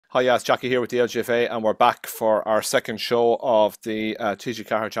Hi, yes, Jackie here with the LGFA, and we're back for our second show of the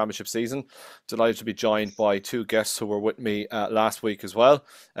TG4 Championship season. Delighted to be joined by two guests who were with me last week as well.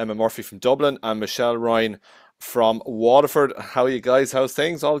 Emma Murphy from Dublin and Michelle Ryan from Waterford. How are you guys? How's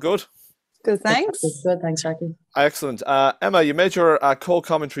things? All good? Good, thanks. It's good, thanks, Jackie. Excellent. Emma, you made your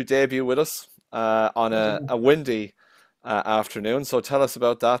co-commentary debut with us on a windy afternoon. So tell us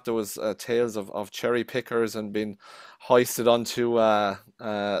about that. There was tales of cherry pickers and being hoisted onto Yeah,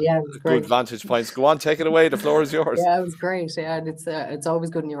 it was good great. vantage points. Go on, take it away. The floor is yours. Yeah, it was great. Yeah, and it's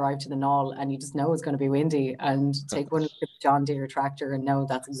always good when you arrive to the knoll and you just know it's going to be windy, and take one look at the John Deere tractor and know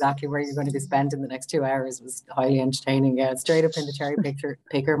that's exactly where you're going to be spending the next 2 hours. Was highly entertaining. Yeah, straight up in the cherry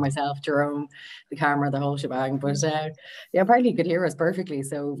picker myself, Jerome, the camera, the whole shebang. But yeah, apparently you could hear us perfectly.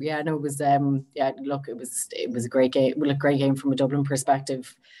 So yeah, no, it was yeah, look, it was a great game. Well, a great game from a Dublin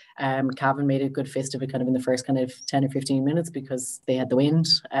perspective. Cavan made a good fist of it kind of in the first kind of 10 or 15 minutes because they had the wind.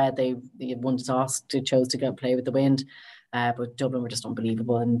 They had won the toss, chose to go play with the wind. But Dublin were just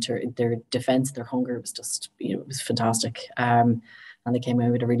unbelievable, and their defence, their hunger was just, it was fantastic. And they came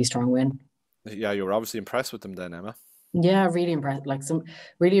out with a really strong win. Yeah, you were obviously impressed with them then, Emma. Yeah, really impressed. Like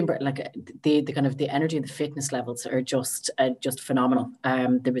really impressed. Like the kind of the energy and the fitness levels are just phenomenal.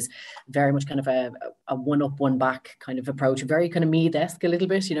 There was very much kind of a one up, one back kind of approach, very kind of Meath-esque a little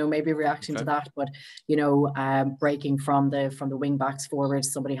bit. Maybe reaction to that, but breaking from the wing backs forward,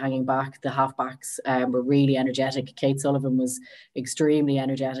 somebody hanging back. The half backs were really energetic. Kate Sullivan was extremely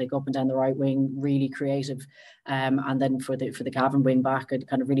energetic up and down the right wing, really creative. And then for the Cavan wing back, it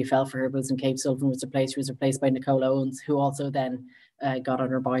kind of really fell for her. But Kate Sullivan was replaced by Nicole Owens, who also then got on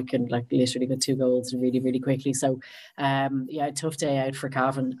her bike and like literally got 2 goals really, really quickly. So yeah, tough day out for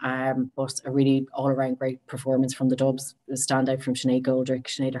Cavan, but a really all around great performance from the Dubs. A standout from Sinead Goldrick.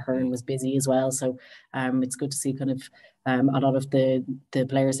 Sinead Ahern was busy as well. So it's good to see kind of a lot of the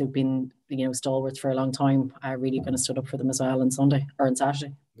players who've been stalwarts for a long time really kind of stood up for them as well on Sunday or on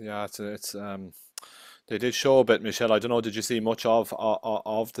Saturday. Yeah, it's they did show a bit, Michelle. I don't know, did you see much of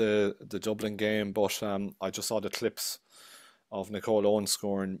the Dublin game? But I just saw the clips of Nicole Owens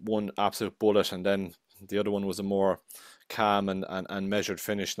scoring one absolute bullet, and then the other one was a more calm and measured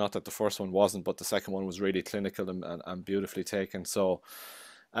finish. Not that the first one wasn't, but the second one was really clinical and beautifully taken. So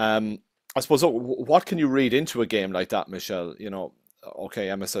I suppose, what can you read into a game like that, Michelle? Okay,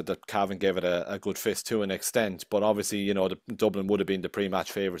 Emma said that Cavan gave it a good fist to an extent, but obviously, the Dublin would have been the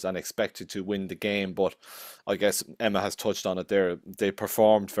pre-match favourites and expected to win the game. But I guess Emma has touched on it there. They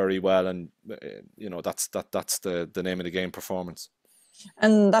performed very well, and that's the name of the game, performance.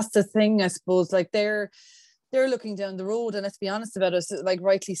 And that's the thing, I suppose. Like they're looking down the road, and let's be honest about it, like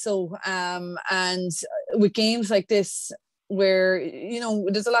rightly so. And with games like this, where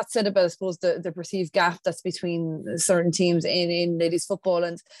there's a lot said about, I suppose, the perceived gap that's between certain teams in ladies football.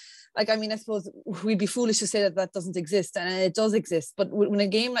 And like, I mean, I suppose we'd be foolish to say that doesn't exist, and it does exist. But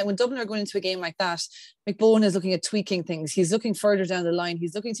when Dublin are going into a game like that, McBowen is looking at tweaking things. He's looking further down the line.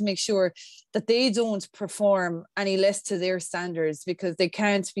 He's looking to make sure that they don't perform any less to their standards, because they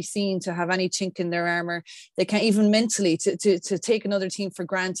can't be seen to have any chink in their armour. They can't even mentally to take another team for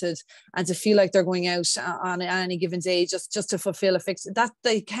granted and to feel like they're going out on any given day just to fulfill a fix. That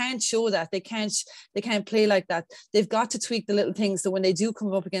they can't show that. They can't play like that. They've got to tweak the little things, so when they do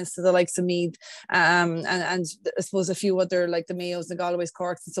come up against the likes of Meath and I suppose a few other, like the Mayos, the Galways,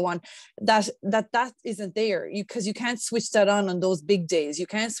 Corks and so on, that isn't there, because you can't switch that on those big days. You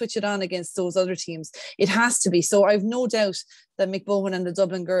can't switch it on against those other teams. It has to be. So I've no doubt that McBowen and the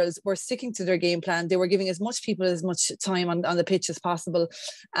Dublin girls were sticking to their game plan. They were giving as much time on the pitch as possible,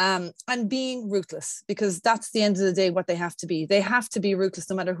 and being ruthless, because that's the end of the day what they have to be. They have to be ruthless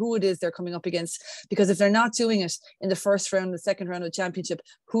no matter who it is they're coming up against, because if they're not doing it in the first round, the second round of the championship,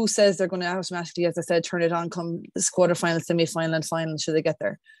 who says they're going to automatically, as I said, turn it on come this quarter-final, semi-final and final should they get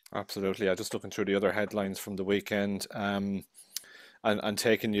there? Absolutely. I just looking through the other headlines from the weekend, and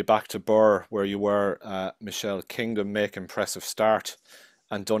taking you back to Birr, where you were, Michelle. Kingdom make impressive start,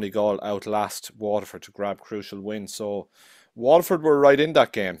 and Donegal outlast Waterford to grab crucial win. So Waterford were right in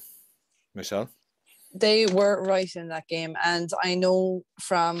that game, Michelle. They were right in that game, and I know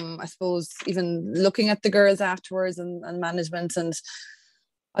from, I suppose, even looking at the girls afterwards and management, and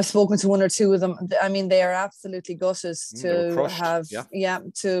I've spoken to one or two of them. I mean, they are absolutely gutted to have,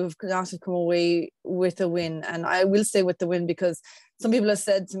 to not have come away with a win. And I will say with the win, because some people have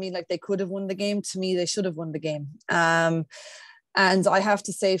said to me, like, they could have won the game. To me, they should have won the game. And I have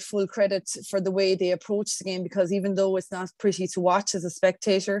to say full credit for the way they approached the game, because even though it's not pretty to watch as a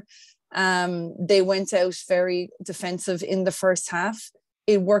spectator, they went out very defensive in the first half.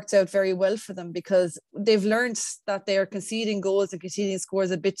 it worked out very well for them, because they've learned that they are conceding goals and conceding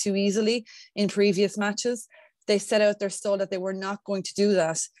scores a bit too easily in previous matches. They set out their stall that they were not going to do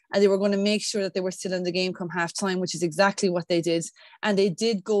that, and they were going to make sure that they were still in the game come half time, which is exactly what they did. And they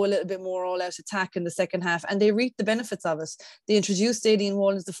did go a little bit more all out attack in the second half, and they reaped the benefits of it. They introduced Aileen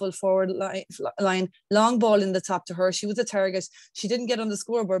Wall as the full forward line, long ball in the top to her. She was a target. She didn't get on the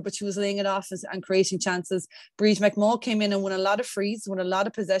scoreboard, but she was laying it off and creating chances. Breed McMaul came in and won a lot of frees, won a lot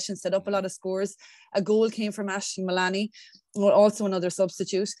of possession, set up a lot of scores. A goal came from Aisling Mullaney, also another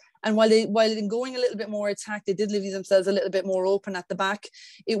substitute. And while in going a little bit more attack, they did leave themselves a little bit more open at the back.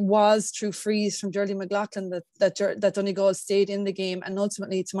 It was through frees from Geraldine McLaughlin that Donegal stayed in the game and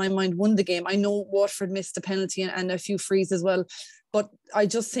ultimately, to my mind, won the game. I know Waterford missed a penalty and a few frees as well, but I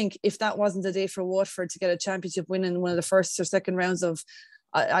just think if that wasn't a day for Waterford to get a championship win in one of the first or second rounds of,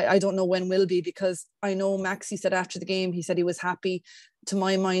 I don't know when will be, because I know Maxie said after the game, he said he was happy. To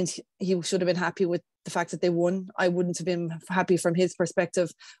my mind, he should have been happy with the fact that they won. I wouldn't have been happy from his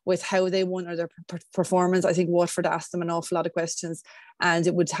perspective with how they won or their performance. I think Waterford asked them an awful lot of questions, and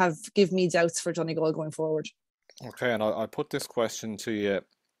it would give me doubts for Donegal going forward. Okay, and I'll put this question to you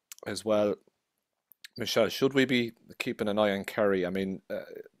as well, Michelle. Should we be keeping an eye on Kerry? I mean,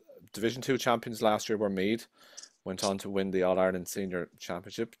 Division 2 champions last year were Meath, went on to win the All-Ireland Senior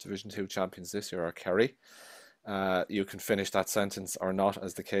Championship. Division 2 champions this year are Kerry. You can finish that sentence or not,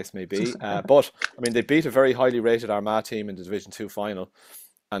 as the case may be. But I mean, they beat a very highly rated Armagh team in the Division 2 final,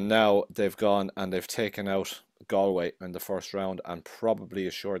 and now they've gone and they've taken out Galway in the first round and probably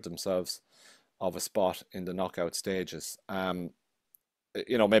assured themselves of a spot in the knockout stages.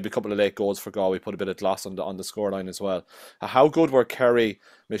 You know, maybe a couple of late goals for Galway put a bit of gloss on the scoreline as well. How good were Kerry,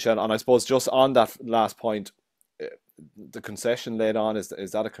 Michelle? And I suppose just on that last point, the concession laid on, is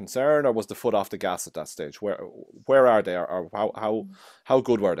that a concern, or was the foot off the gas at that stage? Where are they, or how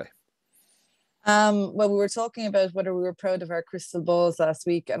good were they? Well, we were talking about whether we were proud of our crystal balls last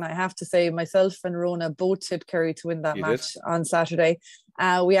week, and I have to say myself and Rona both tipped Kerry to win that match on Saturday.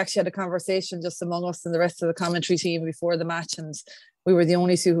 We actually had a conversation just among us and the rest of the commentary team before the match, and we were the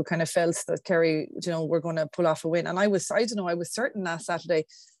only two who kind of felt that Kerry, were going to pull off a win. And I was certain last Saturday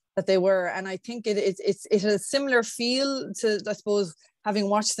that they were, and I think it has a similar feel to, I suppose, having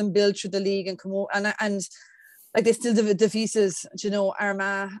watched them build through the league and come out and like they still defeated,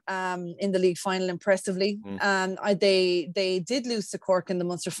 Armagh in the league final impressively. They did lose to Cork in the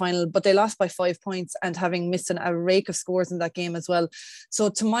Munster final, but they lost by 5 points, and having missed a rake of scores in that game as well. So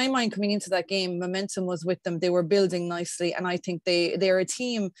to my mind, coming into that game, momentum was with them. They were building nicely, and I think they're a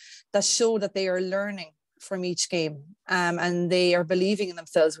team that show that they are learning from each game, and they are believing in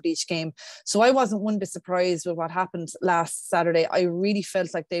themselves with each game. So I wasn't one bit surprised with what happened last Saturday. I really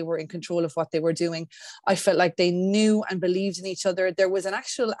felt like they were in control of what they were doing. I felt like they knew and believed in each other. There was an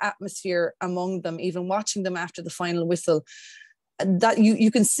actual atmosphere among them, even watching them after the final whistle, that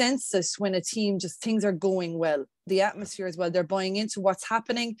you can sense this when a team, just things are going well. The atmosphere as well, they're buying into what's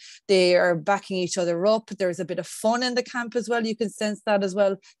happening. They are backing each other up. There's a bit of fun in the camp as well. You can sense that as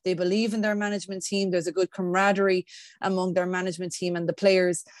well. They believe in their management team. There's a good camaraderie among their management team and the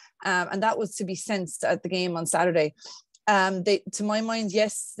players. And that was to be sensed at the game on Saturday. To my mind,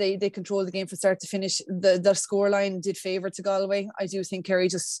 yes, they controlled the game from start to finish. The scoreline did favour to Galway. I do think Kerry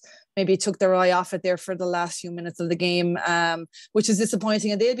just maybe took their eye off it there for the last few minutes of the game, which is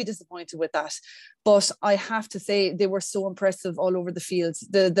disappointing, and they'll be disappointed with that. But I have to say, they were so impressive all over the field.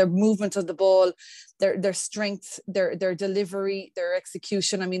 The movement of the ball, their strength, their delivery, their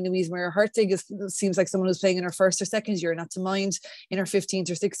execution. I mean, Louise Mayer-Hertig seems like someone who's playing in her first or second year, not to mind in her 15th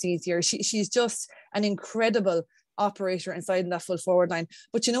or 16th year. She's just an incredible operator inside in that full forward line.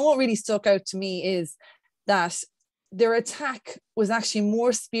 But you know what really stuck out to me is that their attack was actually more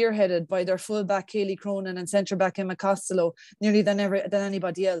spearheaded by their fullback Kaylee Cronin and centre back Emma Costello nearly than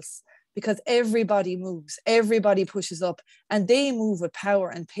anybody else, because everybody moves, everybody pushes up, and they move with power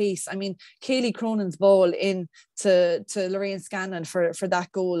and pace. I mean, Kaylee Cronin's ball in to Lorraine Scanlon for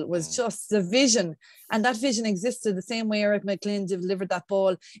that goal was just the vision, and that vision existed the same way Eric McLean delivered that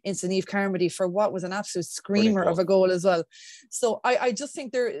ball into Niamh Carmody for what was an absolute screamer of a goal as well. So I just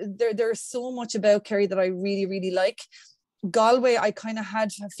think there's so much about Kerry that I really, really like. Galway, I kind of had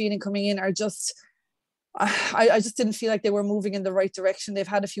a feeling coming in are just... I just didn't feel like they were moving in the right direction. They've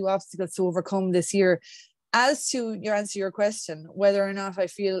had a few obstacles to overcome this year. As to your answer to your question, whether or not I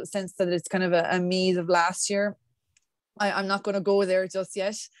sense that it's kind of a Meath of last year, I'm not going to go there just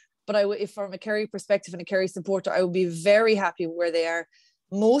yet. But if from a Kerry perspective and a Kerry supporter, I would be very happy where they are.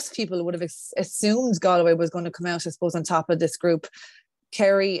 Most people would have assumed Galway was going to come out, I suppose, on top of this group.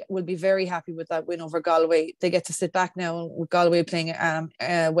 Kerry will be very happy with that win over Galway. They get to sit back now with Galway playing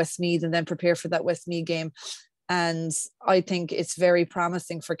Westmeath and then prepare for that Westmeath game. And I think it's very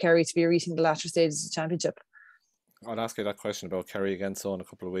promising for Kerry to be reaching the latter stages of the championship. I'll ask you that question about Kerry again so in a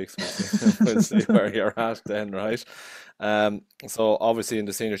couple of weeks. We'll see where you're at then, right? So obviously in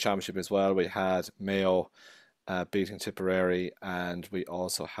the senior championship as well, we had Mayo beating Tipperary, and we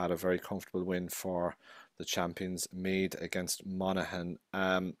also had a very comfortable win for the champions Meath against Monaghan.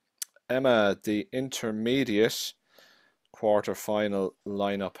 Emma, the intermediate quarter-final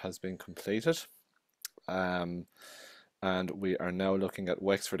lineup has been completed. And we are now looking at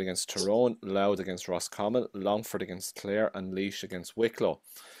Wexford against Tyrone, Louth against Roscommon, Longford against Clare, and Laois against Wicklow.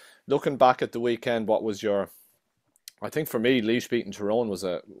 Looking back at the weekend, what was your... I think for me, Laois beating Tyrone was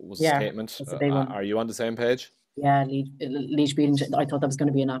a statement. That's a big one. Are you on the same page? Yeah, Laois beating... I thought that was going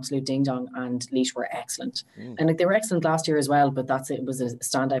to be an absolute ding-dong, and Laois were excellent. And like, they were excellent last year as well, but it was a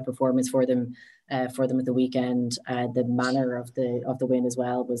standout performance for them at the weekend. The manner of the win as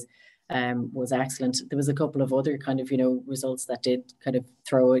well was excellent. There was a couple of other kind of, results that did kind of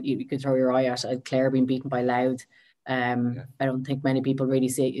you could throw your eye at. Clare being beaten by Louth. I don't think many people really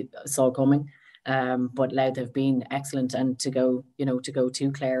saw coming. But Louth have been excellent, and to go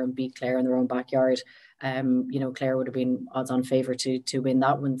to Clare and beat Clare in their own backyard, Clare would have been odds-on favourite to win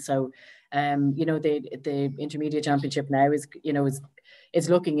that one. So, the intermediate championship now is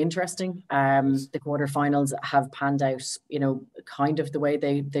looking interesting. The quarterfinals have panned out, kind of the way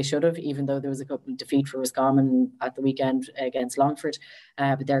they should have, even though there was a couple of defeat for Roscommon at the weekend against Longford.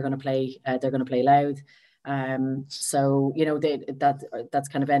 But they're going to play Louth. So that's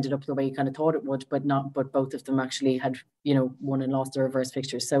kind of ended up the way you kind of thought it would, but both of them actually had won and lost their reverse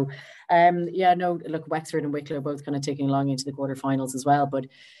fixtures. So look, Wexford and Wicklow are both kind of taking along into the quarterfinals as well. But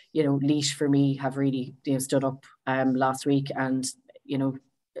Laois for me have really stood up last week, and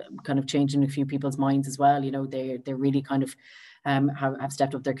kind of changing a few people's minds as well. They're really kind of have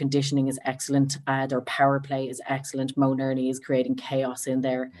stepped up. Their conditioning is excellent. Their power play is excellent. Mo Nerney is creating chaos in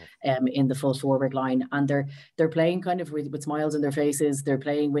there, in the full forward line, and they're playing kind of with smiles on their faces. They're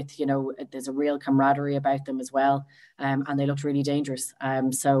playing with there's a real camaraderie about them as well, and they looked really dangerous.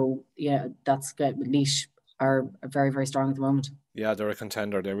 So yeah, that's good. Laois are very, very strong at the moment. Yeah, they're a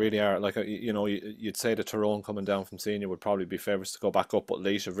contender. They really are. Like, you'd say that Tyrone coming down from senior would probably be favourites to go back up, but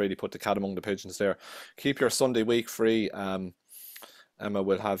Laois have really put the cat among the pigeons there. Keep your Sunday week free. Emma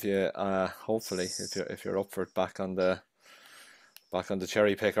will have you, hopefully, if you're up for it, back on the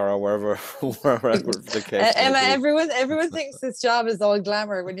cherry picker or wherever the case. Emma, everyone thinks this job is all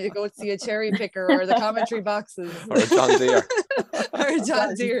glamour when you go to see a cherry picker or the commentary boxes or a John Deere. Or a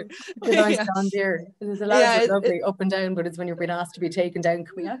John Deere. It's a nice John Deere. There's a lot of lovely up and down, but it's when you're being asked to be taken down.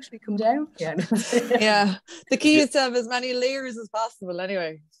 Can we actually come down? Yeah. Yeah. The key is to have as many layers as possible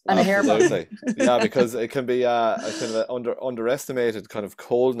anyway. And a hairband. Yeah, because it can be a kind of underestimated kind of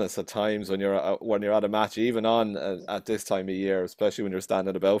coldness at times when you're at a match, even on at this time of year, especially when you're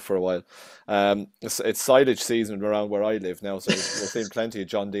standing about for a while. It's silage season around where I live now, so we're seeing plenty of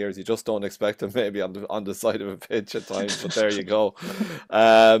John Deeres. You just don't expect them maybe on the side of a pitch at times, but there you go.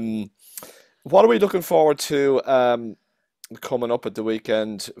 What are we looking forward to coming up at the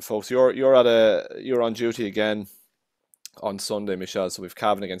weekend, folks? You're on duty again on Sunday, Michelle. So we've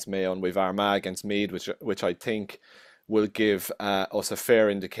Cavan against Mayo and we've Armagh against Meath, which I think will give us a fair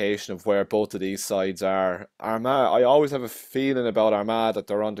indication of where both of these sides are. Armagh, I always have a feeling about Armagh that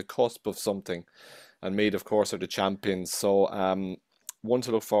they're on the cusp of something, and Meath, of course, are the champions. So one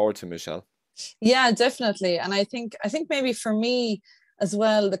to look forward to, Michelle. Yeah, definitely. And I think maybe for me as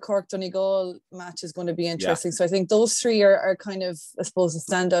well, the Cork-Donegal match is going to be interesting. Yeah. So I think those three are kind of, I suppose, the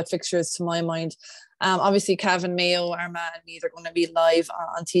standout fixtures to my mind. Obviously, Cavan-Mayo, Armagh and Meath are going to be live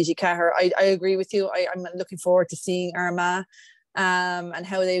on TG4. I agree with you. I'm looking forward to seeing Armagh and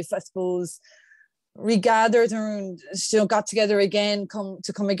how they've, I suppose, regathered and got together again,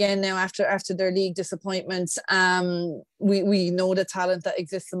 come again now after their league disappointments. We know the talent that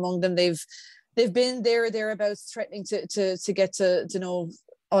exists among them. They've been thereabouts, threatening to get to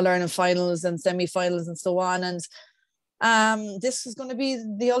All-Ireland finals and semi-finals and so on. And this is going to be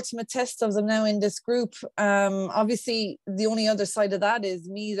the ultimate test of them now in this group. Obviously, the only other side of that is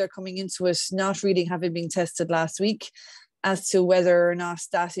Meath are coming into it not really having been tested last week as to whether or not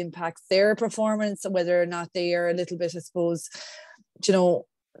that impacts their performance, whether or not they are a little bit, I suppose,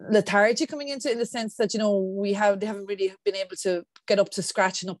 lethargy coming into it, in the sense that they haven't really been able to get up to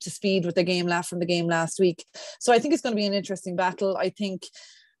scratch and up to speed with the game from the game last week. So I think it's going to be an interesting battle. I think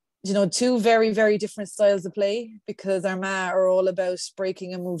two very, very different styles of play, because Armagh are all about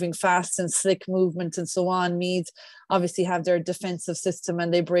breaking and moving fast and slick movement and so on. Meath obviously have their defensive system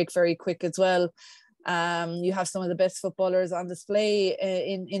and they break very quick as well. You have some of the best footballers on display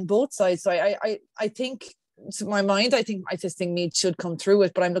in both sides. So I think, to my mind, I just think Meath should come through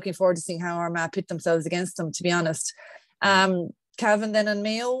it, but I'm looking forward to seeing how Armagh pit themselves against them, to be honest. Cavan then and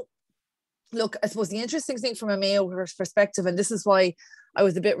Mayo. Look, I suppose the interesting thing from a Mayo perspective, and this is why I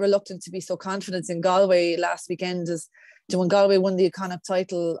was a bit reluctant to be so confident in Galway last weekend, is when Galway won the Connacht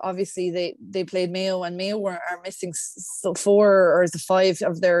title, obviously they played Mayo, and Mayo are missing 4 or 5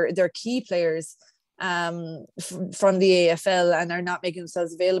 of their key players from the AFL, and are not making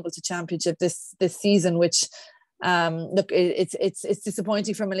themselves available to Championship this season, which look, it's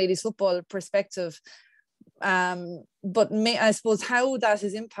disappointing from a ladies football perspective. But I suppose how that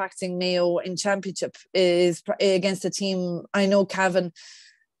is impacting Mayo in Championship is against a team. I know Cavan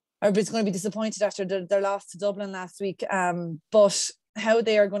are going to be disappointed after their loss to Dublin last week, but how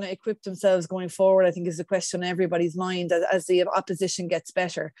they are going to equip themselves going forward, I think, is a question on everybody's mind as the opposition gets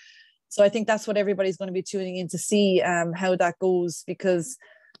better. So I think that's what everybody's going to be tuning in to see, how that goes, because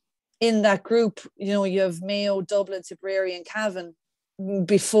in that group, you have Mayo, Dublin, Tipperary and Cavan.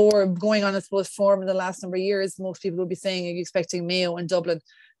 Before going on, I suppose, form in the last number of years, most people will be saying, are you expecting Mayo and Dublin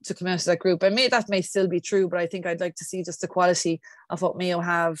to come out of that group? And that may still be true, but I think I'd like to see just the quality of what Mayo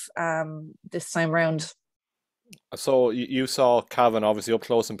have this time round. So you saw Cavan obviously up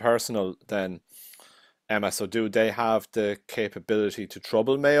close and personal then, Emma. So do they have the capability to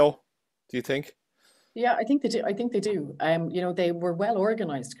trouble Mayo, do you think? Yeah, I think they do. They were well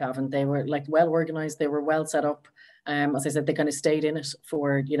organised, Cavan. They were well organised. They were well set up. As I said, they kind of stayed in it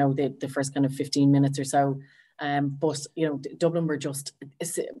for, the first kind of 15 minutes or so. But, Dublin were just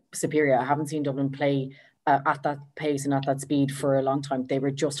superior. I haven't seen Dublin play at that pace and at that speed for a long time. They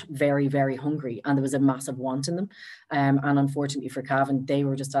were just very, very hungry, and there was a massive want in them. And unfortunately for Cavan, they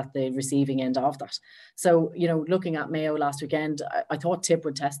were just at the receiving end of that. So, looking at Mayo last weekend, I thought Tip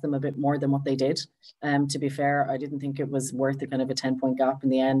would test them a bit more than what they did. To be fair, I didn't think it was worth the kind of a 10-point gap in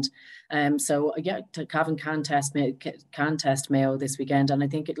the end. So yeah, Cavan can test Mayo this weekend, and I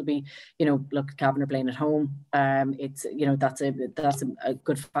think it'll be, look, Cavan are playing at home. It's that's a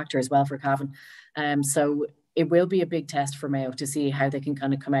good factor as well for Cavan. So it will be a big test for Mayo to see how they can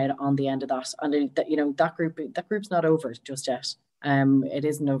kind of come out on the end of that. And that group's not over just yet. It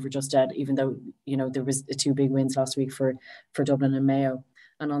isn't over just yet, even though there was 2 big wins last week for Dublin and Mayo.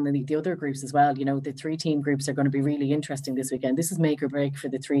 And on the other groups as well, the 3-team groups are going to be really interesting this weekend. This is make or break for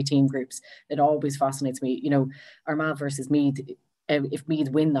the 3-team groups. It always fascinates me. Armagh versus Meath. If Meath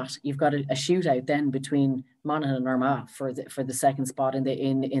win that, you've got a shootout then between Monaghan and Armagh for the second spot in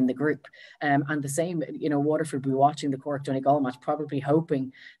the group. And the same, Waterford will be watching the Cork-Donegal match, probably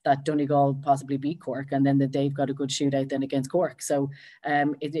hoping that Donegal possibly beat Cork, and then that they've got a good shootout then against Cork. So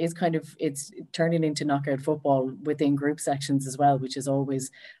it's turning into knockout football within group sections as well, which always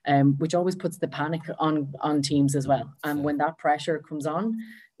puts the panic on teams as well. And when that pressure comes on,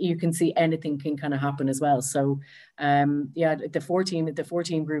 you can see anything can kind of happen as well. So the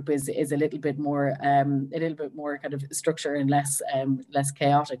 14 group is a little bit more kind of structure and less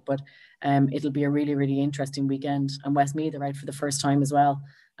chaotic, but it'll be a really, really interesting weekend. And Westmeath are out for the first time as well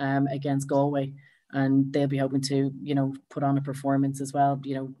against Galway, and they'll be hoping to put on a performance as well,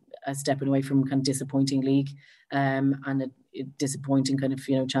 stepping away from kind of disappointing league and a disappointing kind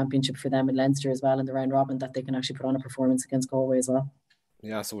of championship for them in Leinster as well in the round robin, that they can actually put on a performance against Galway as well.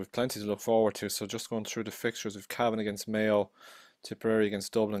 Yeah, so we've plenty to look forward to. So just going through the fixtures, we've Cavan against Mayo, Tipperary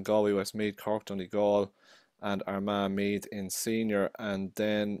against Dublin, Galway, Westmeath, Cork, Donegal, and Armagh-Meath in senior. And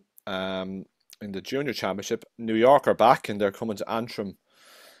then in the junior championship, New York are back, and they're coming to Antrim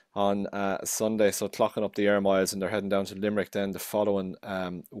on Sunday. So clocking up the air miles, and they're heading down to Limerick then the following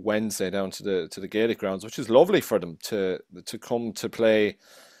Wednesday down to the Gaelic Grounds, which is lovely for them to come to play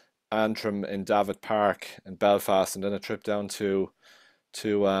Antrim in David Park in Belfast, and then a trip down to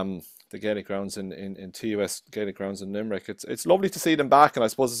the Gaelic Grounds in TUS Gaelic Grounds in Limerick. It's lovely to see them back, and I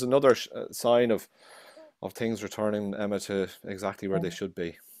suppose it's another sign of things returning, Emma, to exactly where they should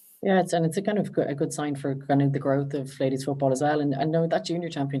be. Yeah, it's a kind of a good sign for kind of the growth of ladies football as well. And I know that junior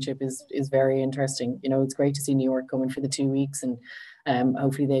championship is very interesting. It's great to see New York coming for the 2 weeks, and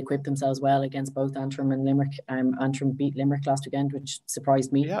hopefully they equip themselves well against both Antrim and Limerick. Antrim beat Limerick last weekend, which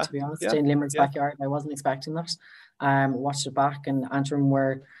surprised me, to be honest. In Limerick's backyard, I wasn't expecting that. Watched it back, and Antrim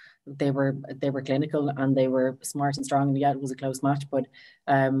were clinical, and they were smart and strong, and yeah, it was a close match, but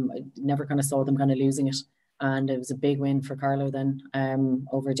never kind of saw them kind of losing it. And it was a big win for Carlow then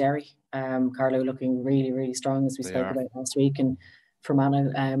over Derry. Carlow looking really, really strong, as we spoke about last week, and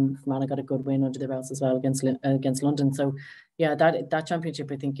Fermanagh got a good win under their belts as well against London. So yeah, that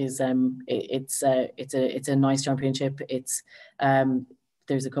championship I think is it's a nice championship. It's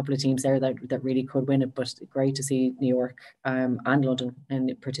there's a couple of teams there that really could win it, but great to see New York and London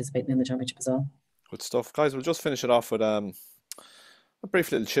and participating in the championship as well. Good stuff, guys. We'll just finish it off with a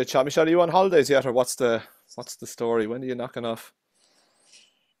brief little chit chat. Michelle, are you on holidays yet, or what's the story? When are you knocking off?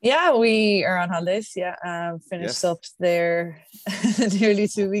 Yeah, we are on holidays. Yeah, finished up there nearly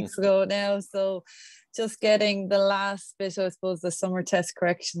 2 weeks ago now. So just getting the last bit, I suppose, the summer test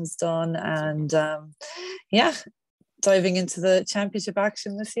corrections done, and diving into the championship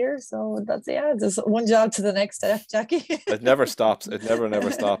action this year. So that's just one job to the next, Jackie. It never stops. It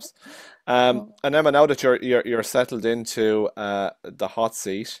never stops. And Emma, now that you're settled into the hot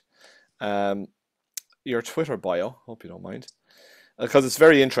seat, your Twitter bio, hope you don't mind, because it's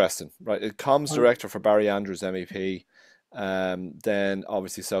very interesting, right? It comms director for Barry Andrews MEP, then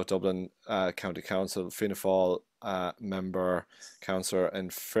obviously South Dublin County Council, Fianna Fáil member, councillor in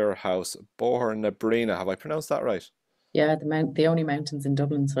Fairhouse, Boher na Brina. Have I pronounced that right? Yeah, the only mountains in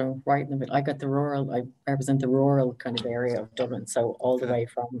Dublin, so right in the middle. I represent the rural kind of area of Dublin, so all the way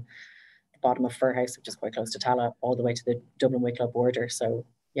from the bottom of Fairhouse, which is quite close to Tala, all the way to the Dublin-Wicklow border. So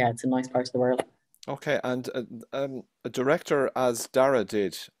yeah, it's a nice part of the world. Okay, and a director as Dara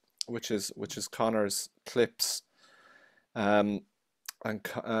did, which is Connor's clips, and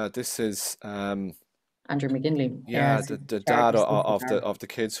this is Andrew McGinley. Yeah, the dad of the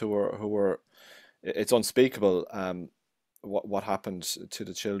kids who were. It's unspeakable. What happened to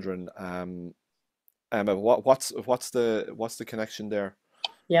the children? Emma, what's the connection there?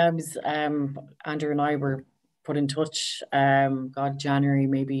 Yeah, it was Andrew and I were put in touch. January,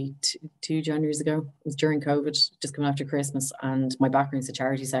 maybe two Januaries ago. It was during COVID, just coming after Christmas, and my background's the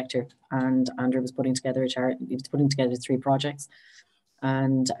charity sector. And Andrew was putting together He was putting together 3 projects,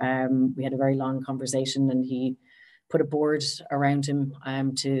 and we had a very long conversation, and he put a board around him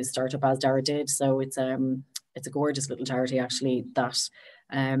to start up as Dara did. So it's a gorgeous little charity actually that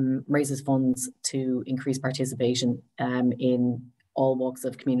raises funds to increase participation in all walks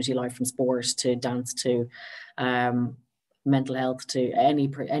of community life, from sport to dance to mental health to any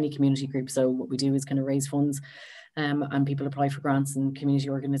community group. So what we do is kind of raise funds and people apply for grants, and community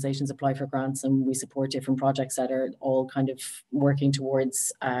organisations apply for grants, and we support different projects that are all kind of working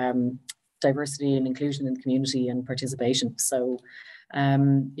towards diversity and inclusion in the community and participation. So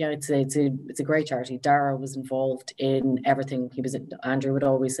it's a great charity. Dara was involved in everything. Andrew would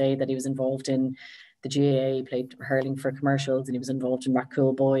always say that he was involved in the GAA, played hurling for commercials, and he was involved in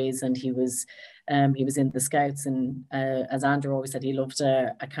Rackcool Boys, and he was in the Scouts, and as Andrew always said, he loved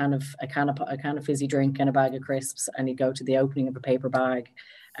a can of fizzy drink and a bag of crisps, and he'd go to the opening of a paper bag.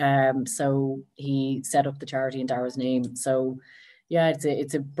 So he set up the charity in Dara's name. So yeah,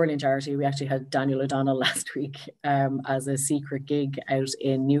 it's a brilliant charity. We actually had Daniel O'Donnell last week as a secret gig out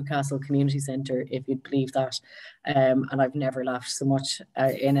in Newcastle Community Centre, if you'd believe that. And I've never laughed so much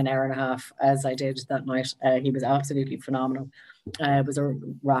in an hour and a half as I did that night. He was absolutely phenomenal. It was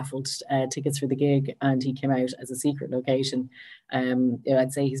raffled tickets for the gig, and he came out as a secret location.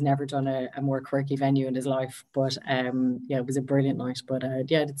 I'd say he's never done a more quirky venue in his life, but it was a brilliant night. But we're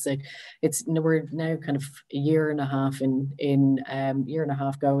now kind of a year and a half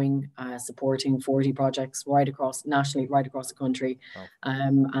going, supporting 40 projects nationally, right across the country. Wow.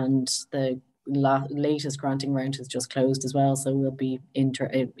 And the latest granting round has just closed as well, so we'll be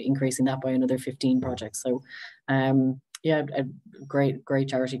increasing that by another 15 projects. So a great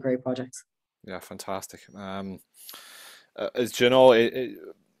charity, great projects. Yeah, fantastic. As you know,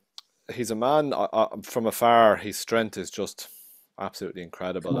 he's a man from afar. His strength is just absolutely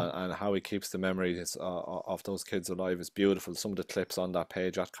incredible, and how he keeps the memories of those kids alive is beautiful. Some of the clips on that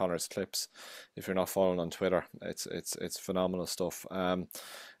page at Connor's Clips, if you're not following on Twitter, it's phenomenal stuff.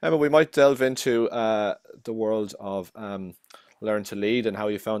 Emma, we might delve into the world of Learn to Lead and how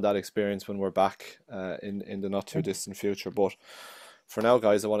you found that experience when we're back in the not too distant future. But for now,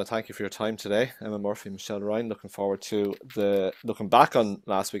 guys, I want to thank you for your time today. Emma Murphy, Michelle Ryan, looking forward to looking back on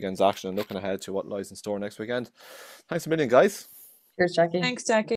last weekend's action and looking ahead to what lies in store next weekend. Thanks a million, guys. Cheers, Jackie. Thanks, Jackie.